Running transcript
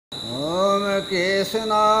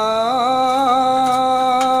Krishna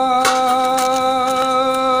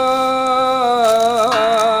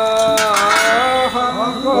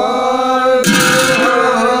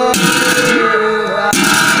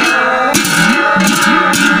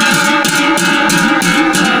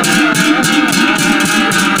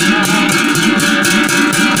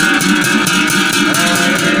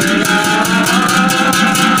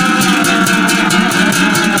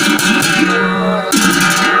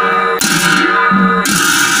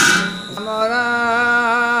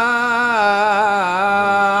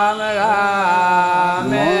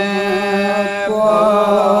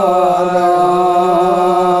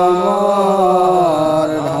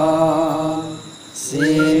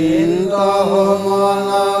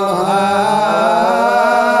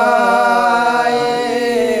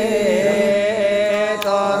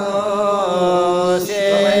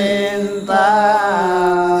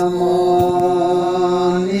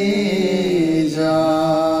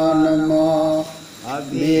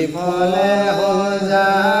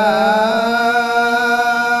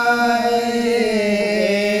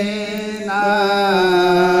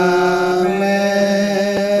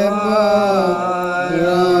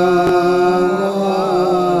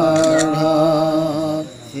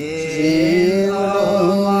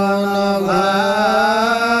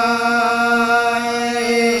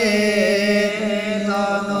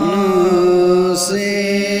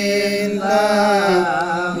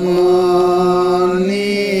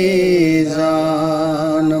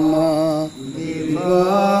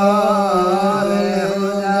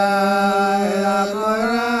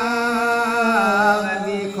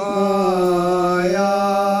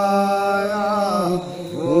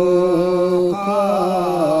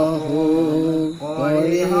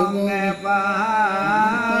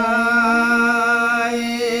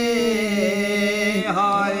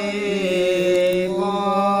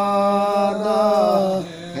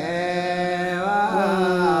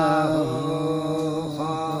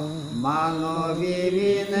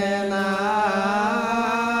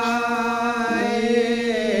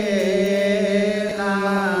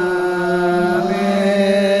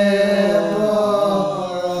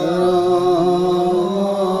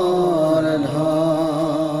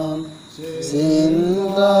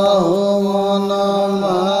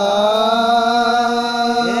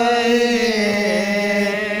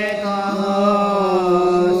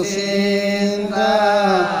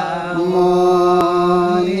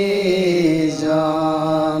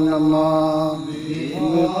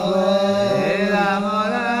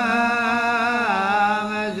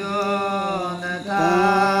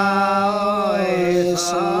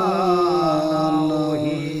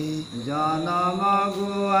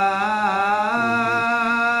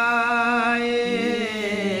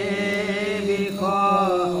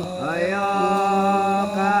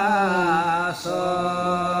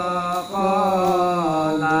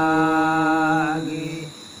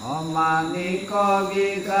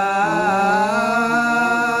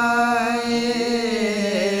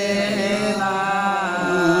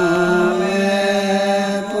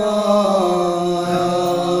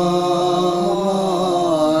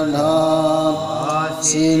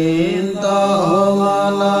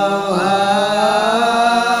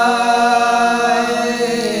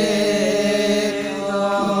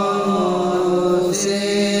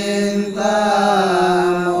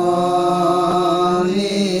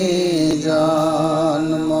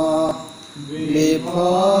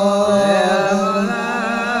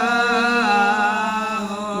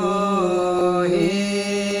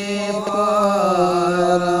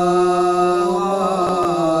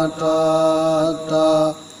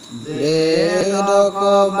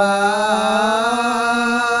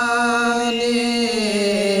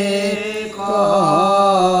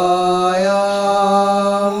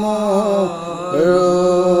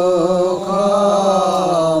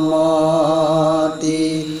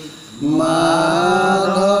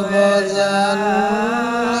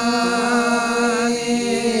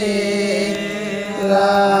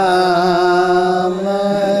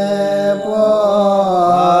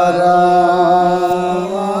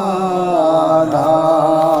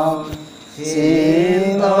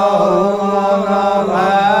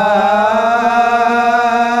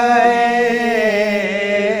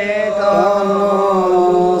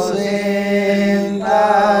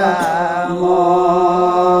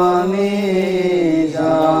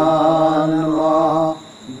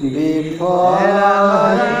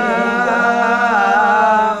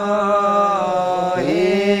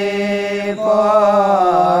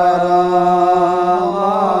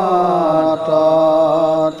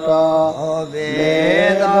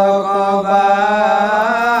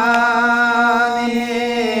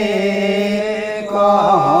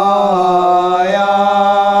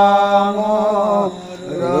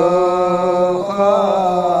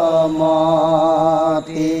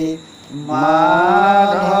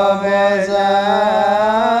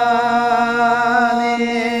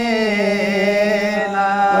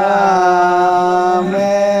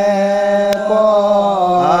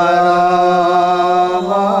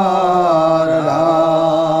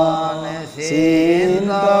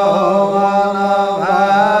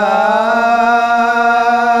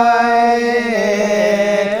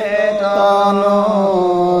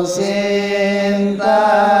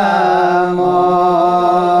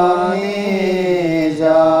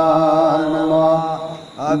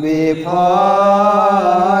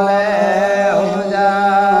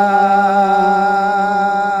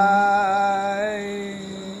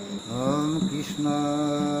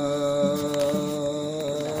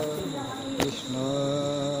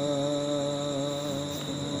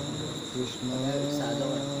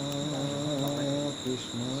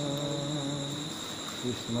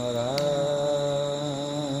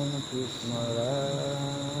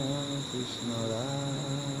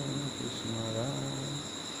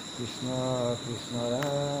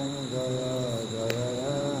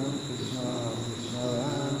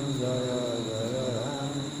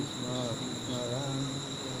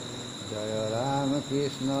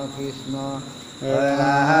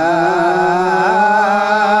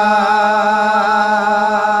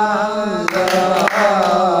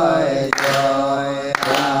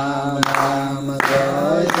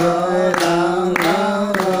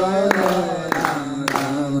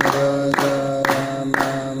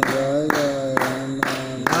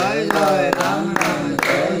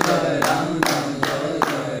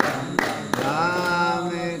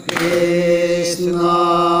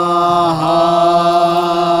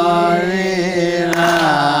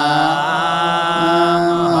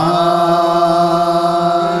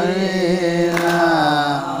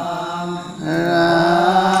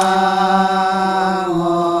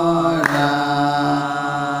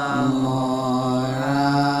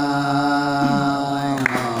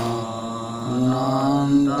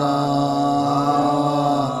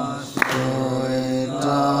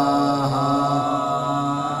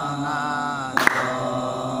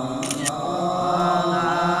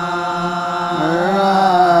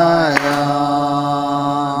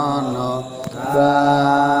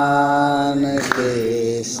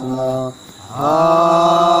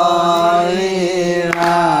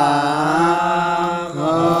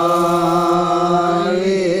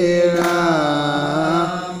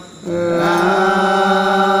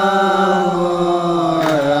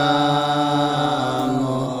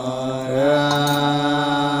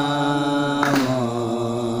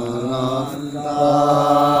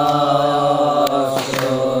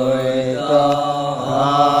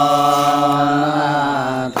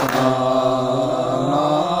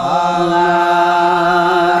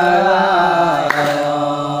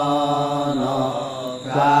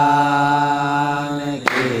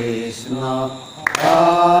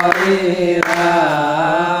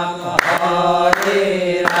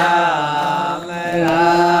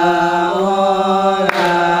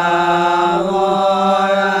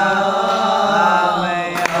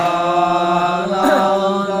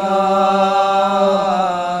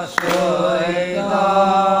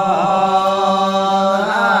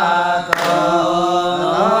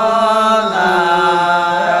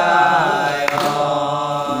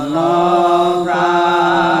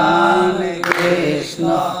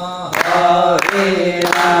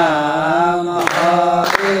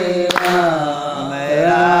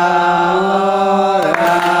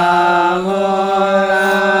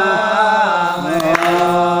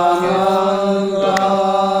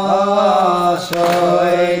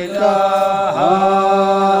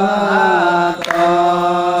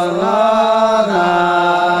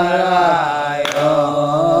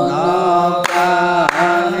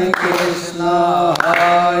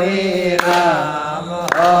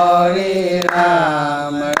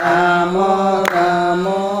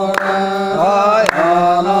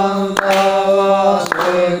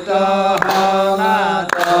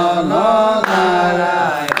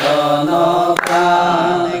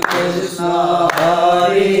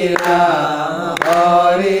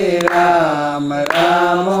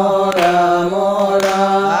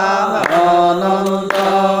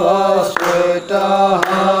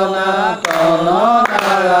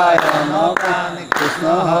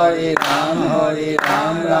Hare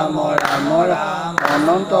Ram Ram Ram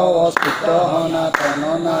অনন্ত অস্তিত্ব সনাতন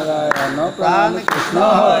নাৰায়ণ প্ৰাণ কৃষ্ণ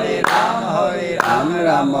হৰি ৰাম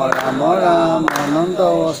ৰাম ৰাম ৰাম অনন্ত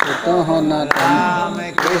অস্তিত্ব সনাতন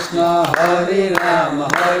কৃষ্ণ হৰি ৰাম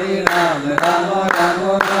ৰাম ৰাম ৰাম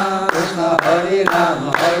কৃষ্ণ হৰি ৰাম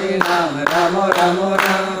ৰাম ৰাম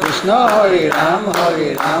কৃষ্ণ হৰি ৰাম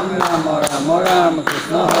ৰাম ৰাম ৰাম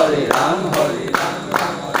কৃষ্ণ হৰি ৰাম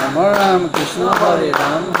ৰাম কৃষ্ণ হৰি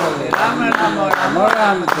ৰাম ৰাম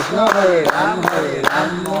ৰাম কৃষ্ণ হৰি ৰাম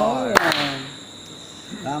ৰাম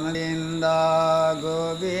গোবিন্দ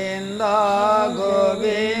গোবিন্দ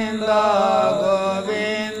গোবিন্দ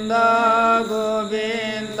গোবিন্দ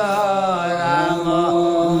গোবিন্দ ৰাম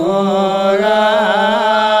মুৰাৰী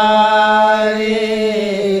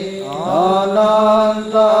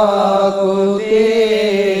অনন্ত কোটি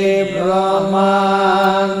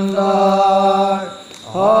ব্ৰহ্মাণ্ড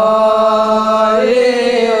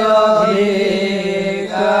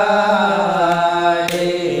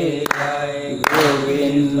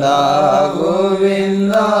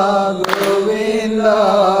গোবিন্দ গোবিন্দ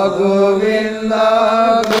গোবিন্দ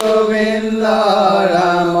গোবিন্দ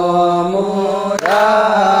ৰাম মুৰাৰী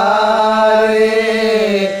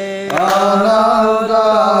অনন্ত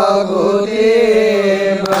কোটি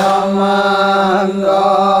ব্ৰহ্মাণ্ড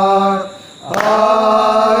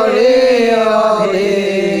হৰি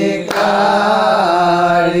অধিকাৰী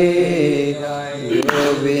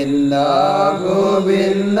গোবিন্দ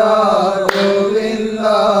গোবিন্দ গোবিন্দ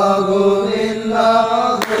গোবিন্দ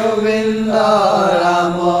গোবিন্দ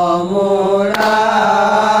ৰাম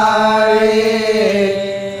মুৰাৰী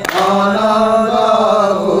অনন্ত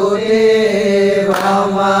কোটি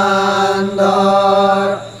ব্ৰহ্মাণ্ড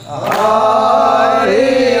হৰি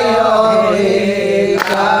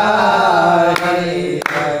অধিকাৰী গোবিন্দ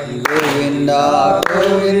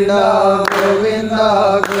গোবিন্দ গোবিন্দ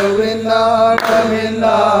গোবিন্দ গোবিন্দ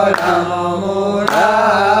ৰাম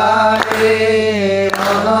মুৰাৰী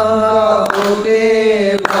অনন্ত কোটি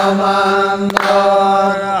ব্ৰহ্মাণ্ড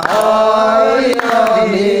হৰি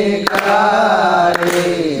অধিকাৰী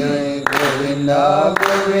গোবিন্দ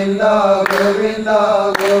গোবিন্দ গোবিন্দ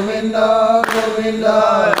গোবিন্দ গোবিন্দ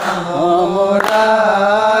ৰাম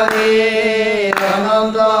মুৰাৰী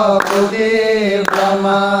অনন্ত কোটি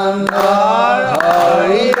ব্ৰহ্মাণ্ড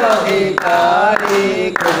হৰি অধিকাৰী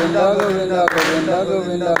গোবিন্দ গোবিন্দ গোবিন্দ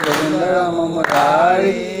গোবিন্দ গোবিন্দ ৰাম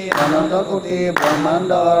মুৰাৰী অনন্ত কোটি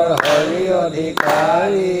ব্ৰহ্মাণ্ডৰ হৰি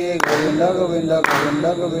অধিকাৰী গোবিন্দ গোবিন্দ গোবিন্দ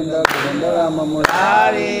গোবিন্দ গোবিন্দ ৰাম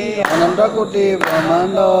মুৰাৰী অনন্ত কোটি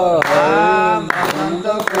ব্ৰহ্মাণ্ডৰ অনন্ত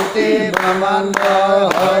কোটি ব্ৰহ্মাণ্ডৰ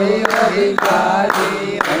হৰি অধিকাৰী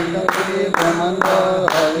অনন্ত কোটি ব্ৰহ্মাণ্ডৰ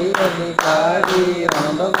হৰি অধিকাৰী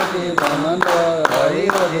অনন্ত কোটি ব্ৰহ্মাণ্ডৰ হৰি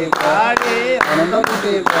অধিকাৰী অনন্ত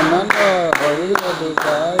কোটি ব্ৰহ্মাণ্ডৰ হৰি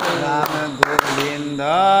অধিকাৰী ৰাম গোবিন্দ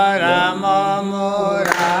ৰাম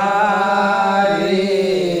মুৰাৰী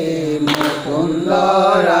মুকুন্দ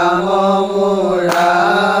ৰাম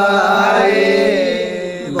মুৰাৰী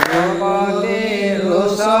ভকতি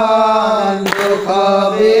লোচন দুখ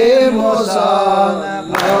বিমোচন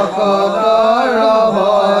ভকতৰ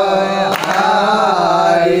ভয়হাৰী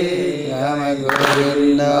ৰাম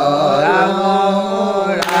গোবিন্দ ৰাম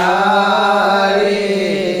মুৰাৰী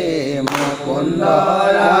মুকুন্দ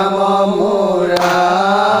ৰাম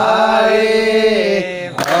মুৰাৰী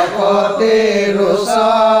ভকতি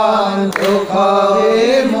লোচন দুখ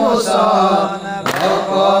বিমোচন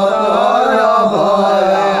ভকতৰ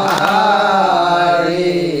ভয়হাৰী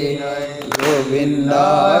গোবিন্দ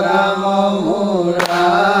ৰাম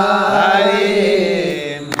মুৰাৰী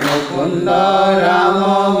মুকুন্দ ৰাম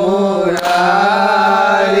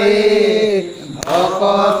মুৰাৰী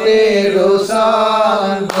ভকতি লোচন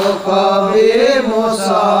দুখ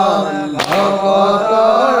বিমোচন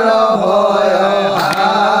ভকতৰ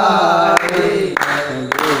ভয়হাৰী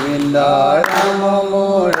গোবিন্দ ৰাম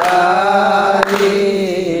মুৰাৰী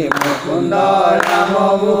মুকুন্দ ৰাম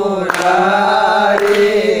মুৰাৰী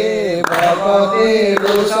ভকতি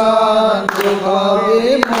লোচন দুখ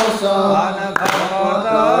বিমোচন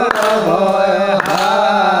ভকতৰ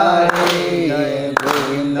ভয়হাৰী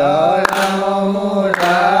গোবিন্দ ৰাম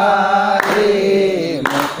মুৰাৰী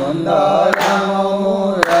মুকুন্দ ৰাম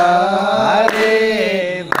মুৰাৰী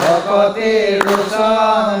ভকতি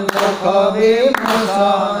লোচন দুখ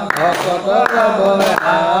বিমোচন ভকতৰ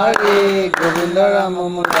ভয়হাৰী গোবিন্দ ৰাম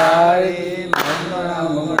মুৰাৰী মুকুন্দ ৰাম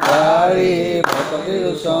মুৰাৰী ভকতি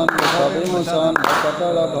লোচন দুখ বিমোচন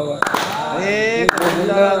ভকতৰ ভয়হাৰী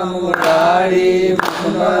গোবিন্দ ৰাম মুৰাৰী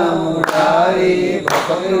মুকুন্দ ৰাম মুৰাৰী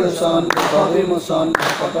ভকতি লোচন দুখ বিমোচন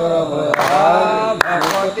ভকতৰ ভয়হাৰী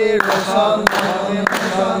ভকতি লোচন দুখ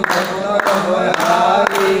বিমোচন ভকতৰ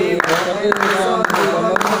ভয়হাৰী ভকতি লোচন দুখ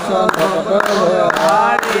বিমোচন ভকতৰ ভয়হাৰী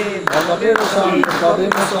ভূষণ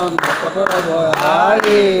বিভূষণ ভকতৰ ভয়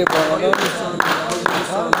হাৰি ভূষণ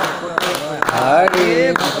হাৰি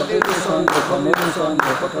ভূষণ বিভূষণ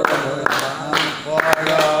ভকতৰ ভয়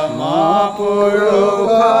পৰম পুৰুষ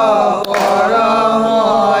পৰম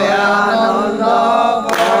আনন্দ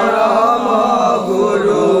পৰম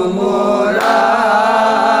গুৰু মুৰাৰী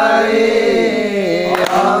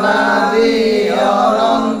অনাদি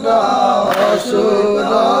অনন্ত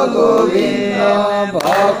অচ্যুত গোবিন্দ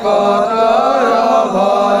ভকতৰ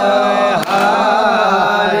ভয়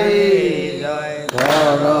হাৰি জয়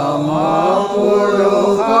পৰম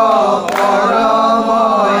পুৰুষ পৰম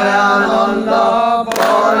আনন্দ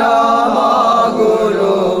পৰম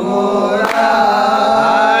গুৰু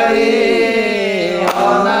মুৰাৰী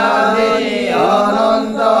অনাদি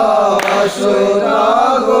অনন্ত অচ্যুত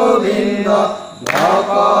গোবিন্দ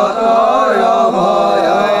ভকতৰ ভয়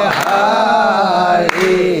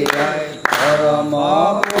হাৰি পৰম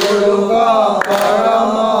পুৰুষ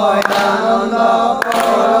পৰম আনন্দ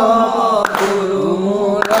পৰম গুৰু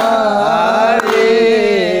মুৰাৰী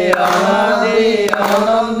অনাদি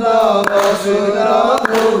অনন্ত অচ্যুত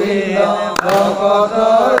গোবিন্দ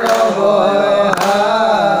ভকতৰ ভয়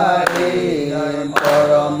হাৰি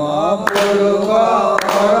পৰম পুৰুষ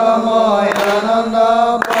পৰম আনন্দ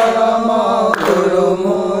পৰম গুৰু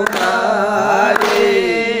মুৰাৰী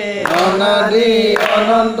অনাদি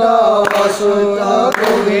অনন্ত অচ্যুত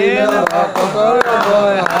গোবিন্দ ভকতৰ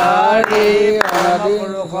ভয় হাৰি অনাদি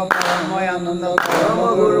পুৰুষ পৰম আনন্দ পৰম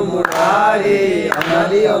গুৰু মুৰাৰী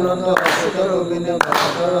অনাদি অনন্ত অচ্যুত গোবিন্দ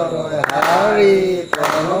ভকতৰ ভয় হাৰি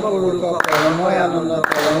পৰম পুৰুষ পৰম আনন্দ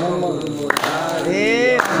পৰম গুৰু মুৰাৰী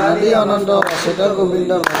অনাদি অনন্ত অচ্যুত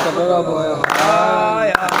গোবিন্দ ভকতৰ ভয় হাৰি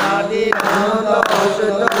অনাদি অনন্ত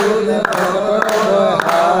অচ্যুত গোবিন্দ ভকতৰ ভয়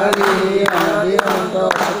হাৰি অনাদি অনন্ত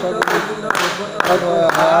অচ্যুত গোবিন্দ ভয়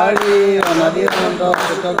হাৰি অনাদি অনন্ত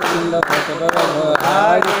অচ্যুত গোবিন্দ ভকতৰ ভয়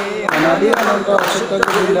হাৰি অনাদি অনন্ত অচ্যুত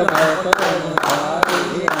গোবিন্দ ভকতৰ ভয় হাৰি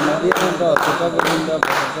অনাদি অনন্ত অচ্যুত গোবিন্দ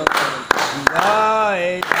ভকতৰ জয়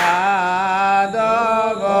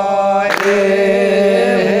যাদৱ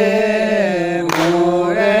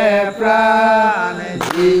মোৰে প্ৰাণ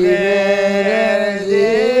জীৱন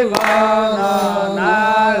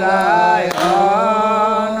নাৰায়ণ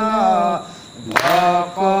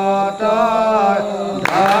ভকতৰ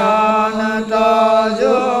ধন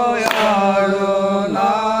তজয় অৰুণ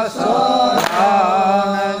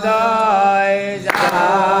শৰণ জয়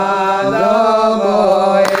যাদৱ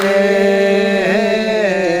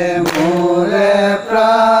মোৰে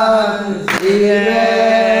প্ৰাণ জীৱন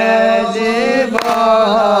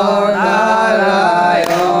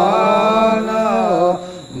নাৰায়ণ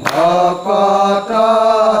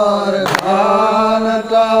ভকতৰ ধন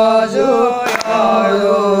তজয়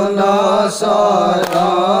অৰুণ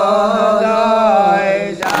শৰণ জয়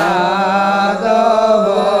যাদৱ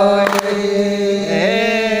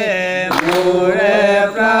মোৰে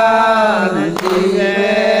প্ৰাণ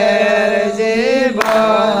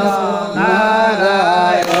জীৱন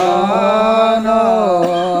নাৰায়ণ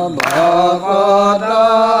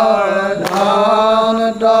ভকতৰ ধন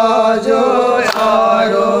তজয়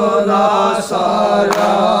অৰুণ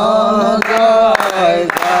শৰণ জয়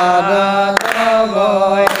যাদৱ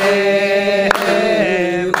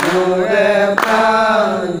মোৰে প্ৰাণ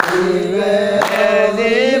জীৱন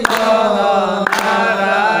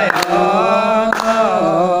নাৰায়ণ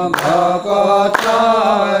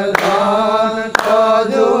ভকতৰ ধন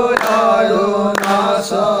তজয় অৰুণ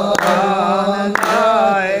শৰণ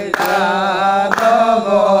জয়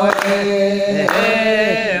যাদৱ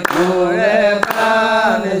মোৰে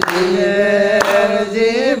প্ৰাণ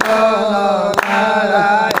জীৱন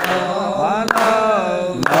নাৰায়ণ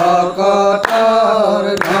ভকতৰ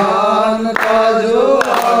ধন তজয়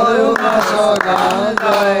অৰুণ শৰণ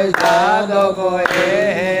জয় যাদৱ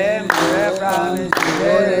মোৰে প্ৰাণ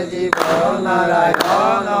জীৱন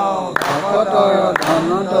নাৰায়ণ ভকতৰ ধন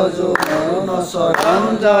তজয় অৰুণ শৰণ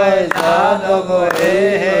জয় যাদৱ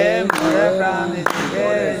মোৰে প্ৰাণ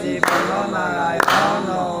জীৱন নাৰায়ণ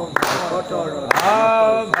ভকতৰ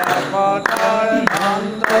ধন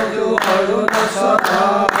তজয় অৰুণ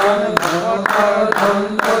শৰণ ভকতৰ ধন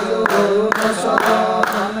তজয় অৰুণ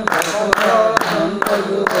শৰণ ভকতৰ ধন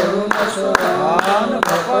তজয় অৰুণ শৰণ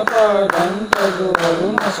ভকতৰ ধন তজয়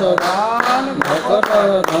অৰুণ শৰণ ভকতৰ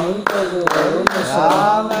ধন তজয় অৰুণ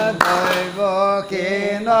শৰণ দৈৱ কি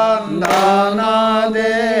নন্দন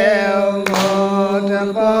দেৱ মোত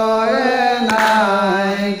পৰে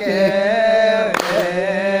নাই কে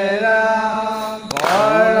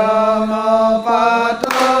পৰম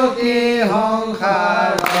পাতকী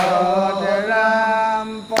সংসাৰত ৰাম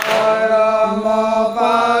পৰম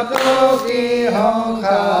পাতকী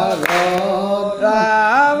সংসাৰত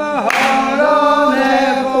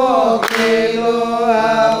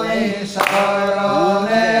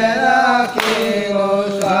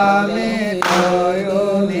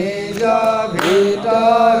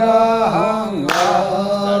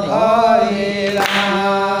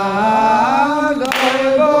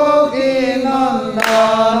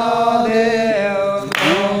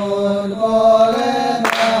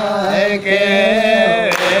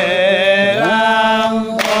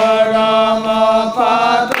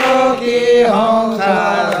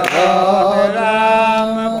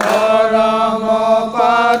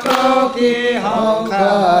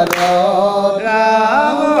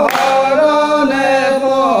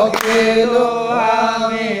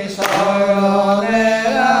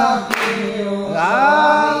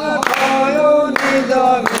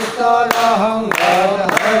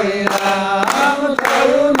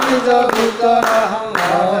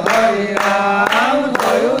ভিতৰংগত হৰি ৰাম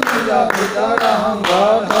তয়ো নিজ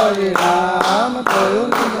ভিতৰংগত হৰি ৰাম তয়ো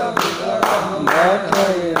নিজ ভিতৰংগত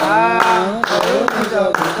হৰি ৰাম তয়ো নিজ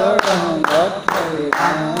ভিতৰংগত হৰি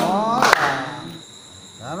ৰাম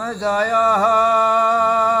ৰাম জয়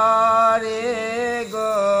হৰি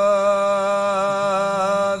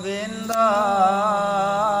গোবিন্দ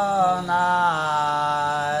নাৰায়ণ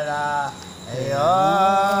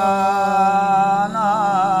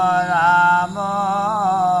ৰাম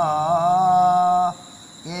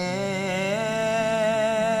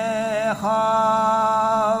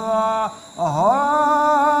কেশৱ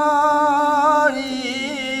হৰি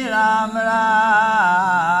ৰাম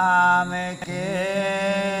ৰাম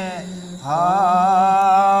কেশৱ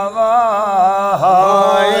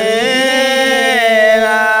হৰি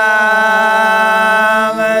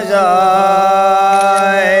ৰাম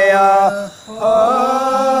জয় হৰি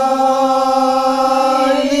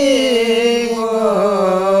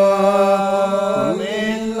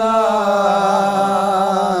গোবিন্দ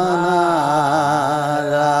নাৰায়ণ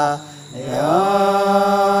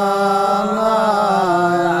ৰাম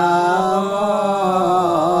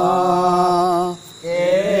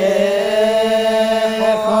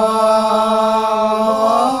কেশৱ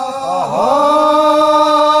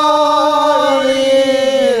হৰি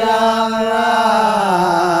ৰাম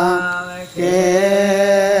ৰাম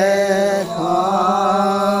কেশৱ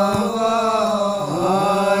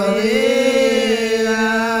হৰি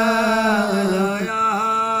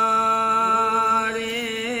ৰাম হৰি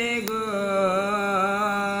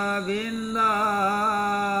গোবিন্দ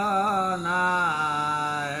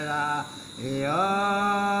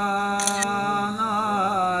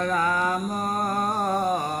নাৰায়ণ ৰাম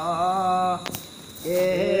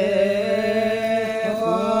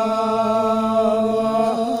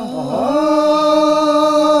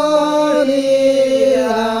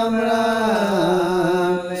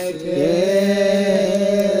কেশৱ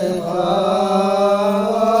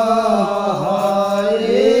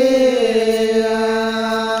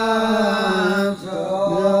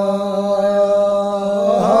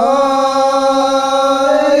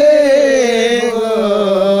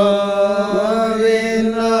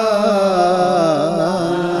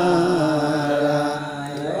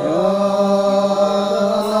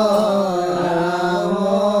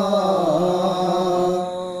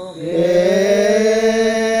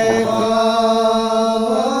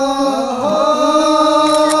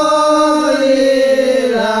হৰি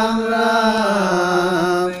ৰাম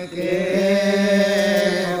ৰাম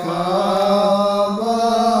কেশৱ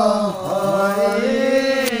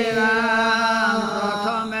হৰি ৰাম হৰি গোবিন্দ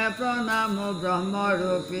প্ৰথমে প্ৰণাম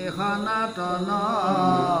ব্ৰহ্মৰূপী সনাতন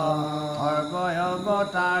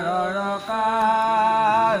সৰ্বয়ৱতাৰৰ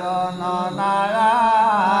কাৰণ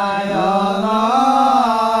নাৰায়ণ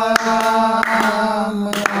ৰাম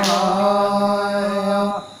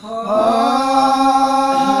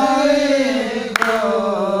হৰি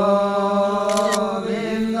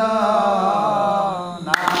গোবিন্দ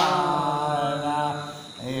নাৰায়ণ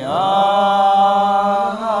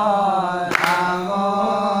ৰাম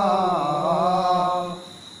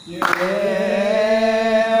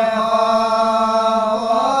কেশৱ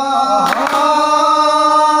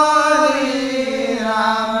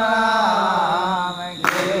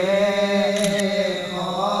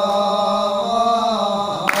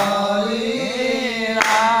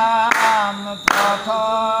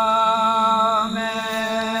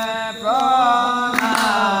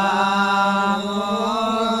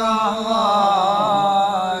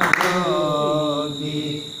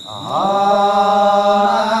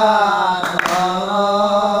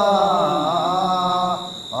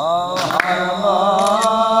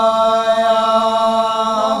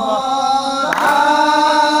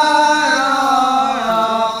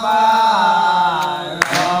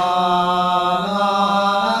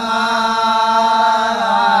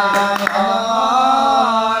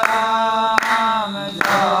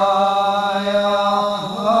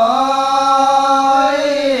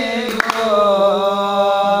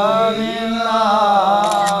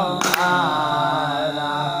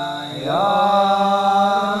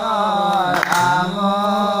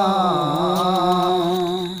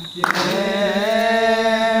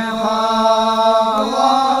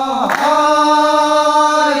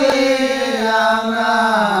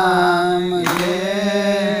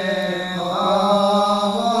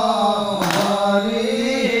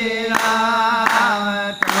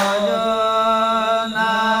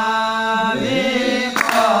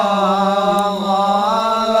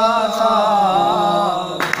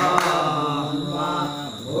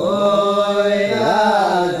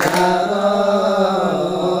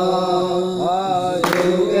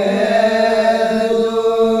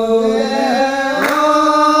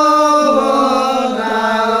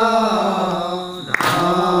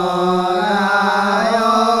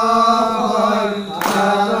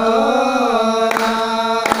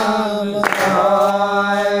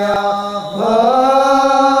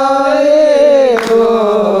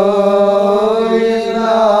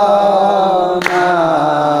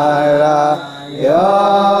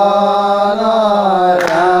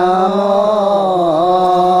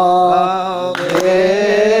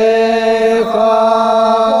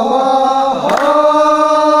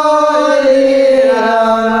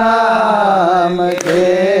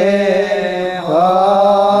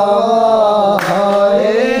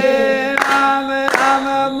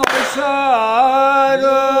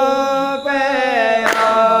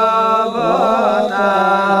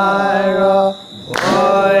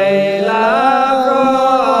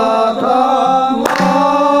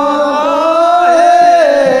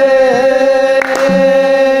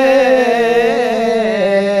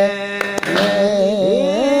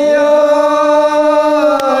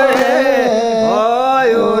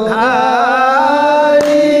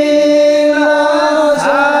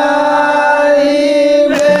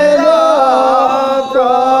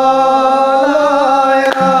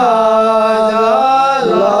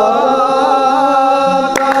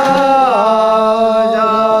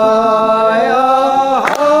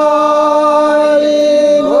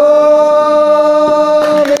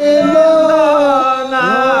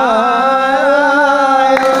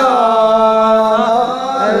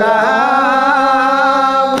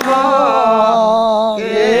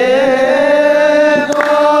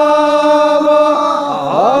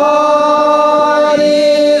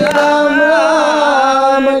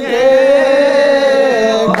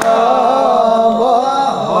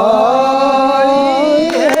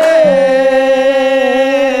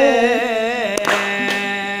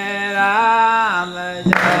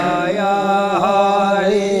जय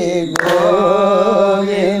हरि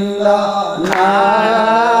गोविंद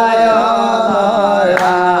नारायण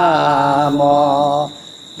राम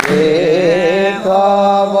केशव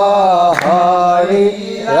हरि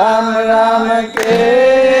राम राम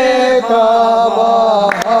के